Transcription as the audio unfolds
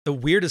The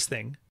weirdest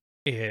thing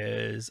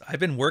is I've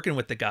been working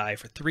with the guy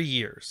for 3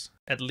 years,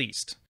 at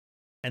least.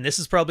 And this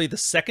is probably the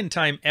second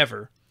time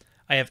ever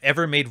I have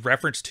ever made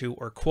reference to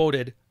or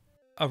quoted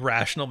a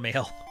Rational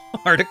Male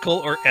article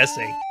or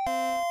essay.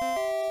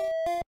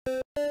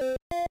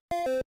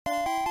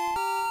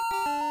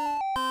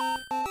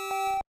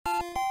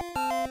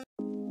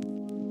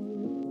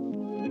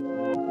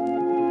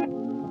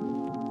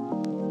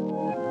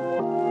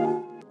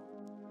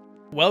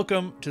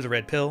 Welcome to the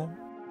Red Pill.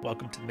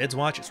 Welcome to the Mids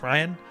Watch. It's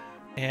Ryan.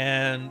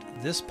 And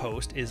this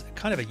post is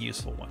kind of a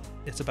useful one.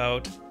 It's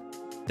about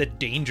the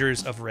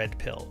dangers of Red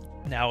Pill.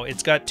 Now,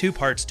 it's got two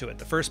parts to it.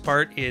 The first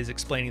part is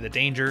explaining the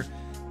danger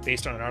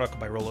based on an article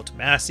by Rollo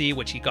Tomassi,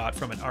 which he got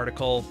from an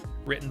article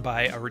written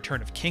by a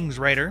Return of Kings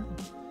writer.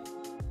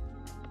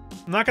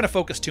 I'm not going to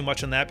focus too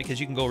much on that because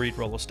you can go read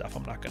Rollo's stuff.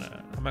 I'm not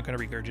gonna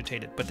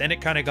regurgitate it. But then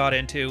it kind of got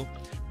into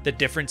the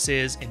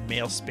differences in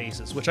male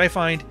spaces, which I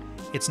find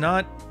it's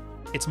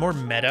more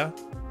meta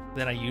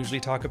than I usually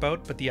talk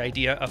about, but the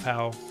idea of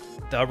how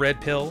the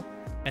Red Pill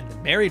and the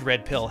married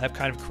Red Pill have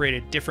kind of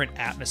created different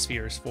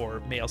atmospheres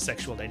for male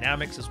sexual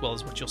dynamics, as well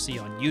as what you'll see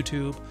on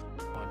YouTube,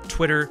 on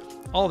Twitter,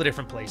 all the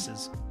different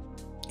places.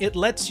 It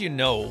lets you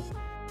know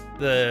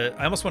I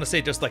almost want to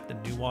say just like the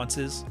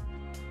nuances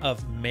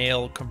of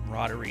male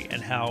camaraderie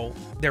and how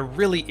there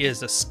really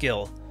is a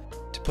skill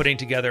to putting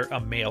together a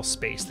male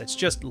space that's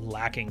just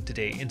lacking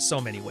today in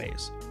so many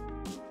ways.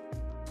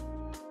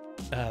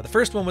 The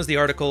first one was the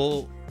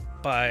article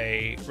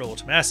by Rollo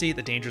Tomassi,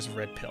 The Dangers of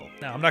Red Pill.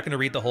 Now, I'm not going to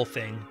read the whole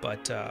thing,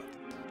 but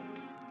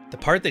the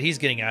part that he's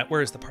getting at,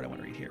 where is the part I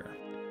want to read here?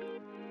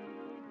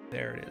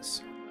 There it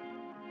is.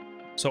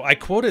 So I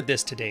quoted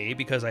this today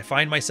because I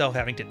find myself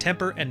having to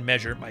temper and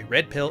measure my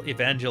Red Pill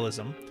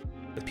evangelism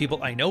with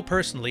people I know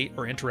personally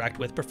or interact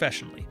with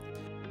professionally.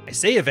 I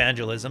say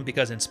evangelism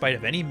because in spite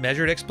of any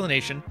measured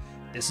explanation,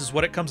 this is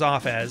what it comes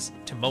off as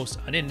to most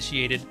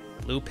uninitiated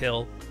blue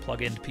pill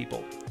plug-in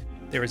people.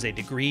 There is a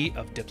degree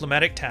of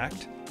diplomatic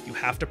tact you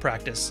have to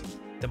practice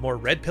the more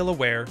Red Pill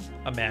aware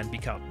a man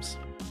becomes.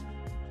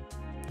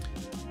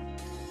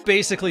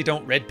 Basically,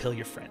 don't Red Pill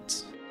your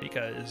friends,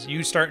 because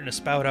you starting to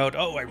spout out,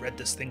 oh, I read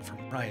this thing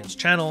from Ryan's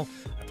channel,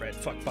 I've read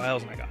Fuck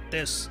Files and I got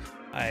this,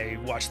 I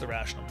watched the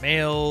Rational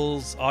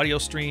Male's audio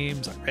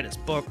streams, I read his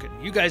book,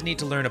 and you guys need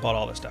to learn about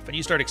all this stuff. And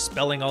you start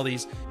expelling all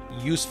these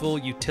useful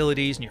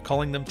utilities and you're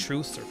calling them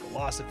truths or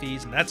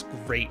philosophies, and that's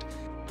great.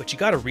 But you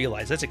got to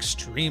realize that's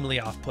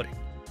extremely off-putting.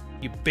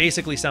 You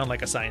basically sound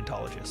like a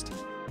Scientologist.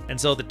 And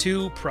so the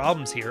two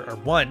problems here are,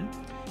 one,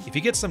 if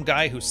you get some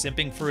guy who's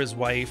simping for his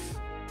wife,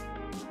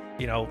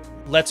 you know,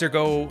 lets her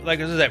go, like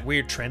there's that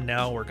weird trend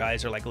now where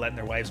guys are like letting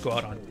their wives go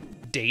out on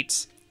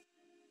dates,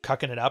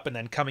 cucking it up, and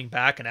then coming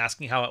back and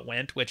asking how it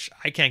went, which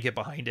I can't get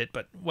behind it,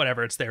 but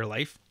whatever, it's their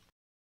life.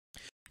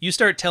 You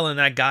start telling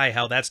that guy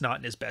how that's not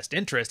in his best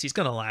interest, he's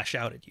going to lash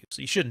out at you.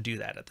 So you shouldn't do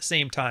that. At the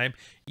same time,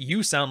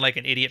 you sound like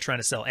an idiot trying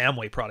to sell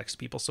Amway products to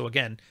people. So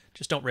again,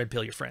 just don't Red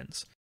Pill your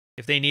friends.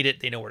 If they need it,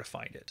 they know where to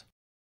find it.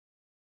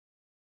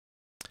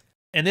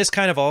 And this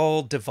kind of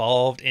all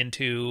devolved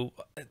into,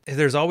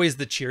 there's always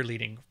the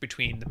cheerleading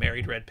between the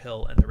married Red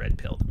Pill and the Red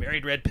Pill. The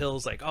married Red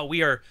Pill's like, oh,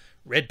 we are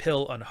Red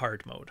Pill on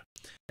hard mode.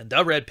 And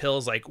the Red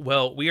Pill's like,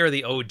 well, we are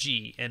the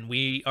OG and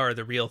we are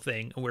the real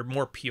thing and we're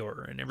more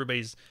pure, and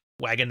everybody's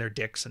wagging their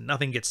dicks and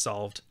nothing gets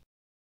solved.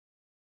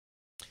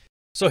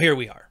 So here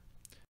we are.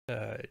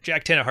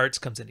 Jack Ten of Hearts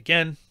comes in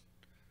again.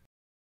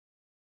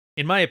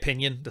 In my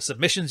opinion, the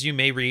submissions you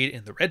may read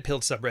in the Red Pill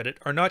subreddit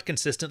are not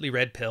consistently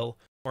Red Pill,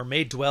 or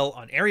may dwell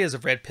on areas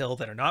of Red Pill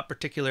that are not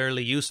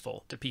particularly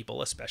useful to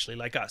people, especially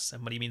like us.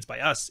 And what he means by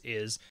us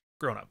is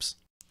grown-ups.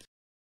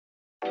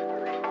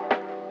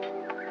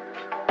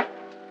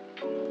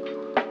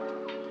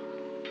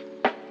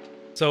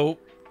 So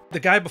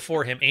the guy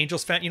before him,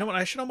 Angels fan, you know what?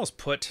 I should almost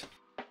put,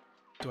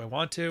 do I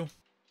want to?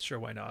 Sure,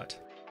 why not?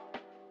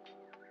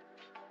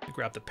 Let me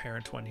grab the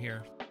parent one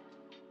here.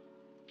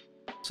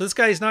 So this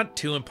guy is not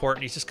too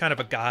important. He's just kind of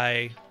a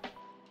guy,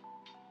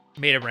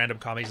 made a random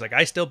comment. He's like,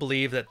 I still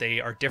believe that they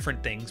are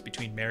different things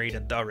between married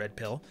and the Red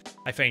Pill.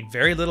 I find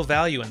very little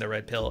value in the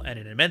Red Pill and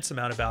an immense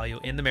amount of value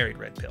in the married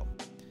Red Pill.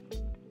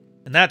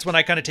 And that's when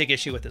I kind of take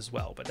issue with as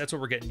well, but that's what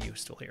we're getting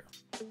used to here.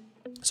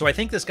 So I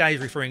think this guy is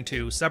referring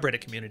to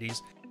subreddit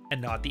communities and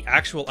not the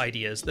actual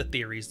ideas, the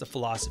theories, the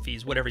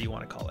philosophies, whatever you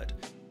want to call it.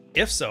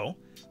 If so,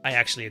 I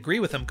actually agree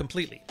with him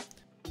completely.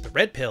 The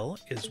Red Pill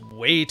is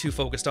way too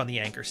focused on the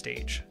anchor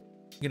stage.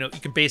 You know,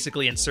 you can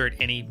basically insert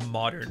any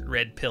modern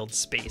Red Pilled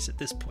space at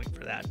this point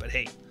for that. But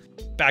hey,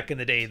 back in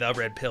the day, the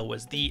Red Pill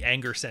was the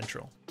anger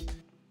central.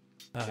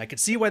 I can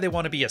see why they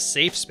want to be a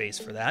safe space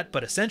for that,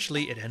 but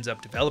essentially it ends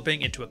up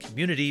developing into a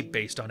community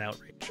based on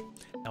outrage.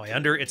 Now,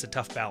 it's a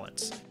tough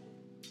balance.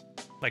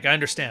 Like, I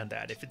understand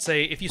that.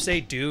 If you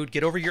say, dude,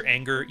 get over your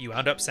anger, you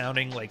end up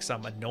sounding like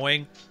some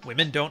annoying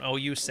women don't owe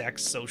you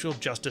sex social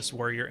justice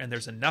warrior, and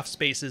there's enough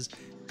spaces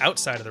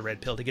outside of the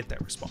Red Pill to get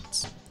that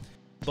response.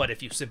 But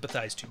if you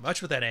sympathize too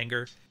much with that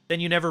anger,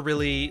 then you never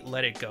really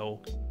let it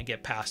go and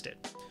get past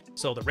it.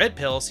 So the Red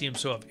Pill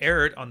seems to have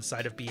erred on the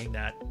side of being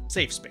that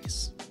safe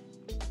space.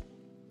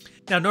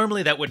 Now,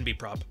 normally that wouldn't be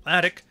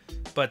problematic,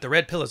 but the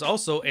Red Pill is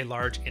also a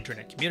large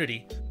internet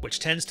community, which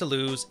tends to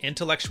lose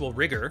intellectual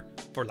rigor,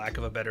 for lack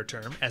of a better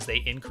term, as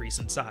they increase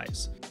in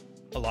size.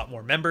 A lot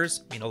more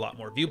members mean a lot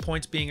more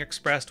viewpoints being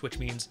expressed, which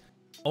means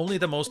only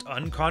the most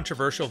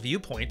uncontroversial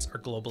viewpoints are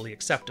globally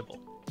acceptable.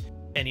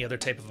 Any other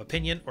type of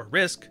opinion or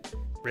risks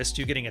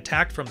you getting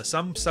attacked from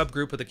some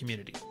subgroup of the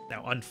community.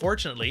 Now,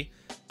 unfortunately,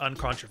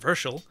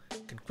 uncontroversial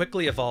can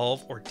quickly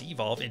evolve or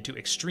devolve into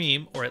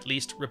extreme or at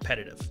least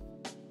repetitive.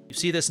 You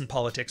see this in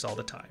politics all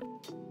the time.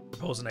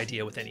 Propose an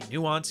idea with any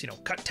nuance,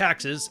 cut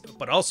taxes,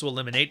 but also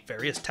eliminate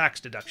various tax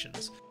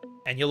deductions,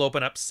 and you'll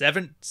open up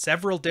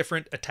several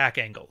different attack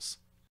angles.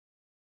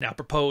 Now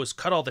propose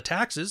cut all the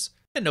taxes,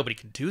 and nobody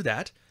can do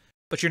that,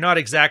 but you're not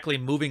exactly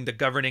moving the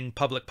governing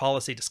public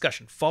policy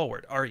discussion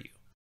forward, are you?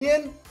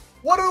 Ian,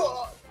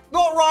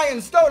 not Ryan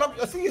Stone.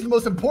 I think he's the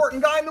most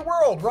important guy in the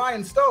world,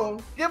 Ryan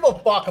Stone. Give a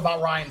fuck about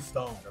Ryan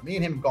Stone. Me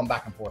and him have gone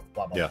back and forth,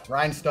 blah, blah, blah. Yeah.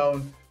 Ryan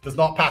Stone does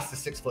not pass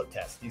the 6-foot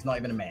test. He's not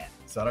even a man.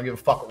 So I don't give a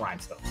fuck with Ryan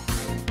Stone.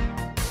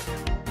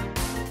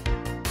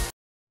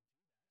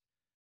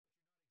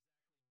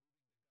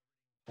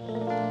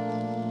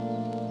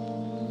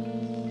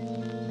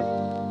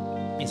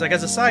 He's like,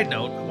 as a side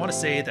note, I want to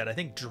say that I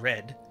think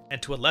Dread,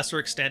 and to a lesser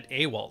extent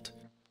AWALT,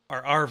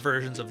 are our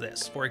versions of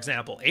this. For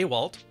example,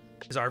 AWALT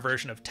is our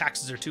version of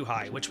taxes are too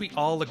high, which we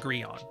all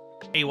agree on.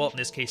 AWALT in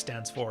this case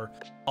stands for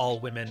all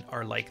women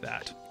are like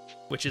that,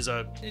 which is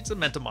it's a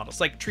mental model. It's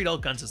like treat all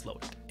guns as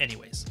loaded.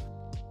 Anyways.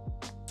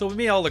 So we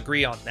may all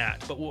agree on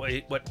that, but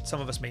what some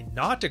of us may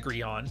not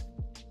agree on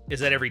is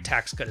that every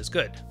tax cut is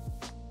good.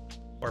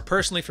 Or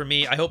personally for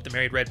me, I hope the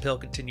Married Red Pill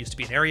continues to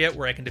be an area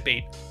where I can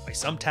debate why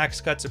some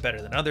tax cuts are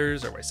better than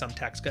others, or why some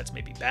tax cuts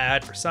may be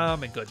bad for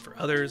some and good for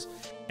others.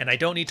 And I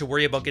don't need to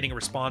worry about getting a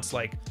response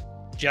like,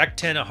 Jack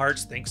 10 of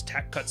Hearts thinks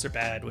tax cuts are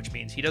bad, which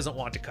means he doesn't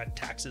want to cut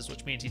taxes,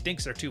 which means he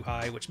thinks they're too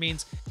high, which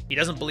means he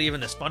doesn't believe in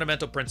this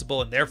fundamental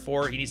principle and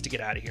therefore he needs to get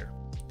out of here.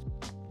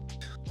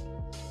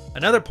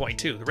 Another point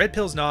too, the Red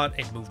Pill's not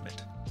a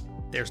movement.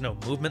 There's no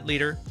movement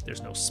leader,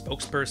 there's no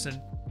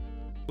spokesperson,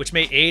 which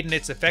may aid in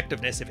its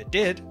effectiveness if it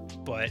did,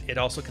 but it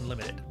also can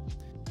limit it.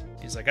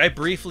 He's like, I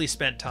briefly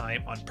spent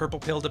time on Purple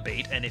Pill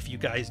debate, and if you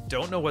guys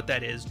don't know what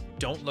that is,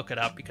 don't look it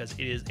up because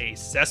it is a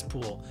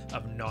cesspool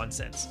of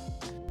nonsense.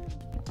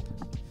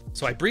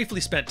 So I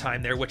briefly spent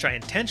time there, which I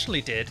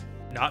intentionally did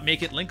not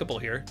make it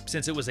linkable here,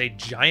 since it was a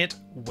giant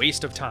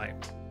waste of time.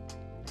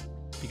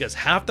 Because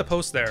half the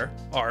posts there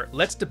are,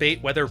 let's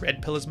debate whether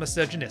Red Pill is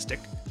misogynistic,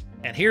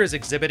 and here is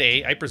Exhibit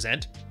A, I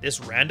present this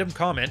random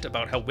comment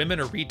about how women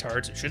are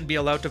retards who shouldn't be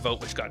allowed to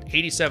vote, which got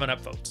 87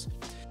 upvotes.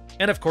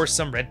 And of course,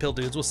 some Red Pill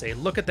dudes will say,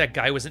 look at that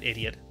guy was an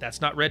idiot,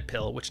 that's not Red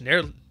Pill, which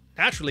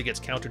naturally gets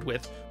countered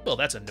with, well,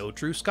 that's a no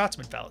true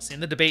Scotsman fallacy,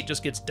 and the debate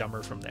just gets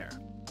dumber from there.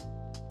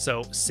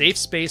 So, safe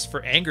space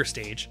for anger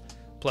stage,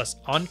 plus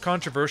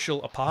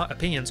uncontroversial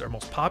opinions are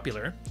most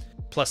popular,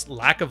 plus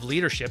lack of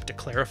leadership to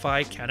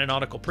clarify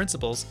canonical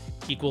principles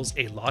equals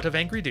a lot of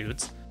angry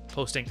dudes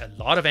posting a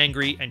lot of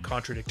angry and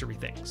contradictory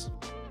things.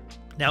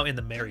 Now, in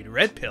the Married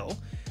Red Pill,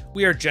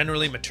 we are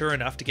generally mature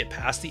enough to get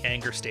past the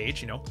anger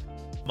stage,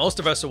 Most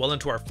of us are well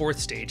into our 4th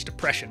stage,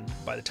 depression,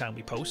 by the time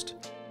we post.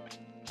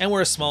 And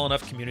we're a small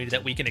enough community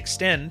that we can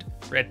extend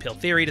Red Pill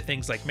theory to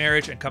things like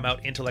marriage and come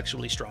out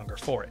intellectually stronger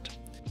for it.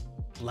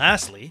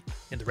 Lastly,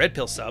 in the Red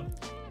Pill sub,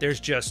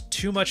 there's just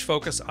too much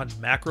focus on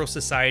macro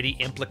society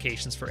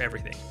implications for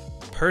everything.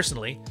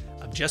 Personally,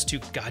 I'm just too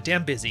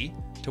goddamn busy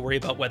to worry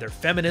about whether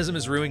feminism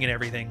is ruining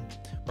everything,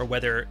 or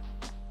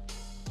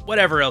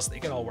whatever else they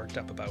get all worked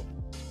up about.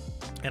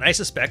 And I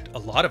suspect a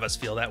lot of us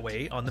feel that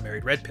way on the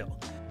Married Red Pill.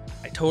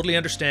 I totally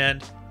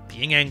understand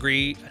being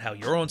angry at how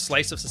your own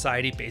slice of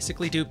society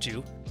basically duped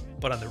you,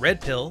 but on the Red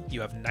Pill, you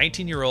have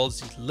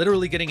 19-year-olds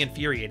literally getting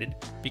infuriated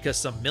because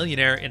some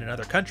millionaire in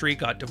another country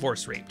got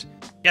divorce raped.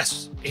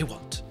 Yes,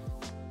 AWALT.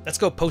 Let's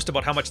go post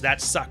about how much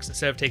that sucks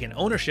instead of taking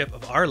ownership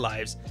of our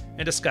lives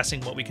and discussing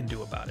what we can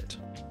do about it.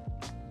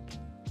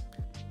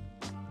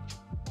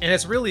 And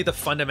it's really the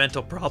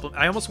fundamental problem.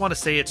 I almost want to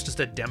say it's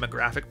just a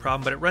demographic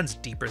problem, but it runs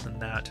deeper than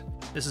that.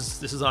 This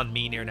is on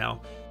me near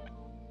now.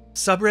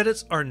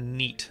 Subreddits are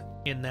neat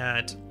in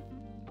that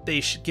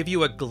they should give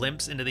you a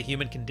glimpse into the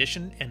human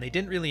condition, and they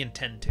didn't really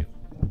intend to.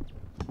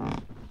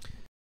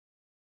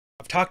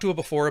 I've talked to it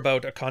before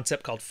about a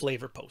concept called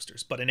flavor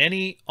posters, but in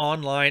any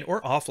online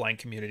or offline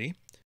community,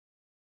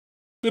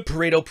 the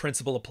Pareto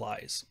principle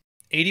applies.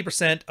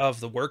 80% of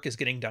the work is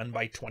getting done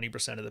by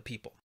 20% of the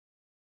people.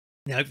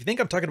 Now, if you think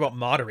I'm talking about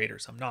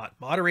moderators, I'm not.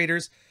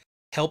 Moderators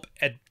help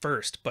at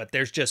first, but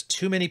there's just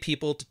too many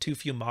people to too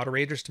few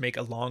moderators to make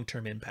a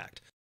long-term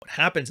impact. What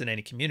happens in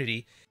any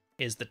community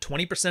is the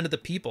 20% of the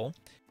people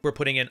who are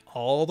putting in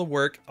all the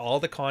work, all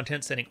the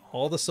content, setting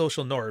all the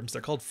social norms,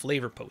 they're called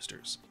flavor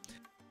posters.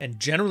 And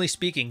generally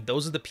speaking,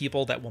 those are the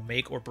people that will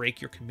make or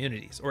break your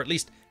communities, or at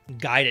least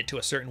guide it to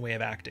a certain way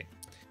of acting.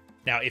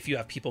 Now, if you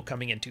have people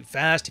coming in too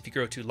fast, if you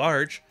grow too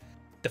large,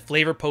 the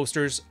flavor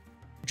posters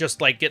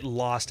just like get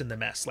lost in the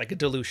mess, like a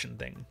dilution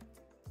thing.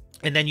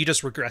 And then you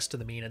just regress to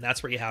the mean, and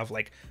that's where you have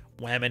like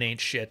Whammon Ain't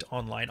Shit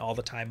online all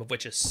the time, of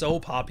which is so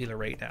popular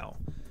right now.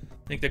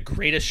 I think the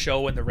greatest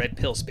show in the red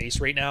pill space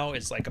right now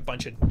is like a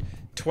bunch of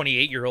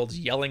 28-year-olds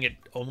yelling at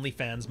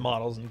OnlyFans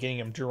models and getting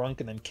them drunk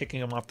and then kicking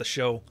them off the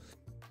show,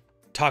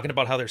 talking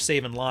about how they're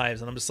saving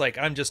lives. And I'm just like,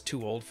 I'm just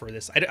too old for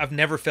this. I've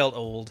never felt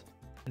old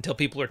until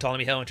people are telling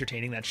me how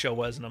entertaining that show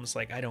was, and I'm just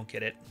like, I don't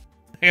get it.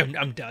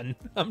 I'm done.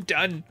 I'm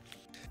done.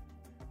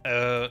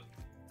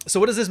 So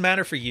what does this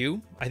matter for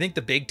you? I think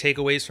the big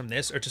takeaways from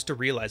this are just to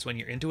realize when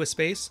you're into a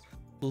space,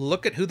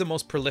 look at who the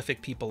most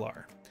prolific people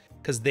are.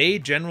 Because they,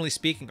 generally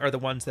speaking, are the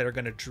ones that are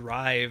going to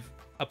drive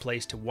a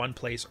place to one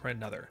place or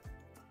another.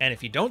 And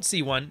if you don't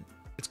see one,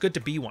 it's good to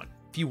be one.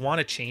 If you want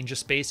to change a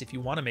space, if you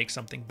want to make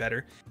something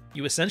better,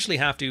 you essentially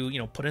have to, you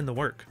know, put in the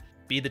work.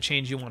 Be the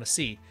change you want to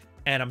see.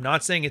 And I'm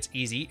not saying it's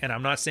easy, and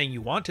I'm not saying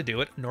you want to do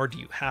it, nor do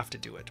you have to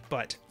do it.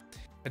 But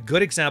a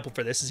good example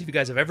for this is if you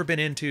guys have ever been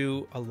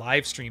into a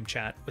live stream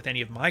chat with any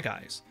of my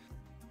guys.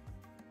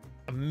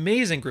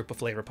 Amazing group of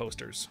flavor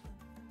posters.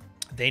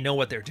 They know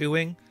what they're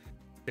doing.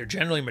 They're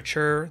generally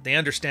mature. They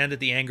understand that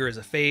the anger is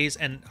a phase,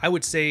 and I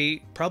would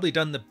say probably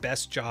done the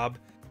best job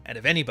out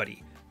of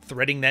anybody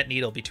threading that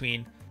needle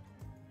between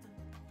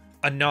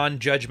a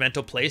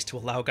non-judgmental place to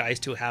allow guys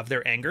to have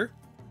their anger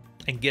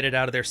and get it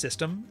out of their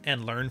system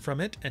and learn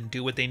from it and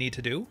do what they need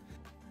to do,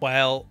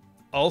 while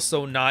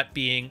also not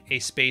being a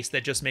space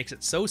that just makes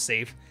it so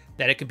safe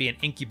that it can be an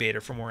incubator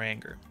for more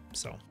anger.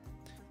 So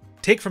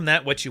take from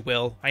that what you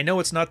will. I know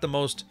it's not the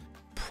most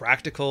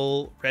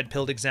practical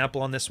red-pilled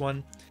example on this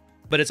one,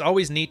 but it's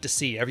always neat to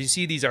see. As you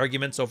see these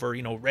arguments over,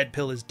 you know, red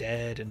pill is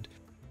dead and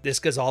this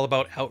guy's all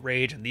about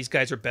outrage and these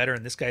guys are better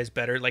and this guy's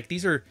better. Like,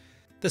 these are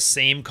the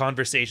same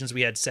conversations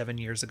we had 7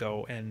 years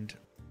ago, and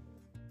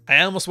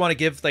I almost want to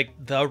give like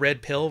the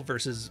red pill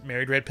versus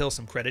married red pill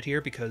some credit here,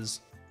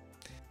 because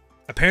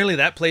apparently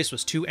that place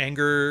was too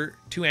angry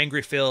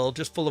filled,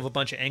 just full of a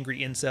bunch of angry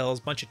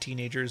incels, bunch of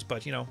teenagers.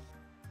 But you know,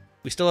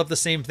 we still have the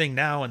same thing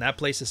now, and that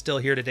place is still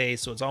here today,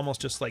 so it's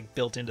almost just like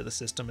built into the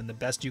system. And the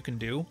best you can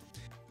do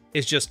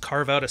is just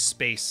carve out a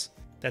space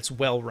that's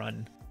well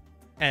run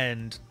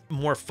and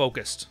more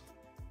focused.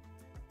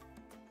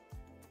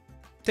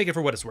 Take it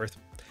for what it's worth.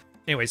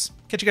 Anyways,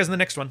 catch you guys in the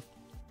next one.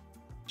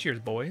 Cheers,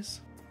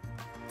 boys.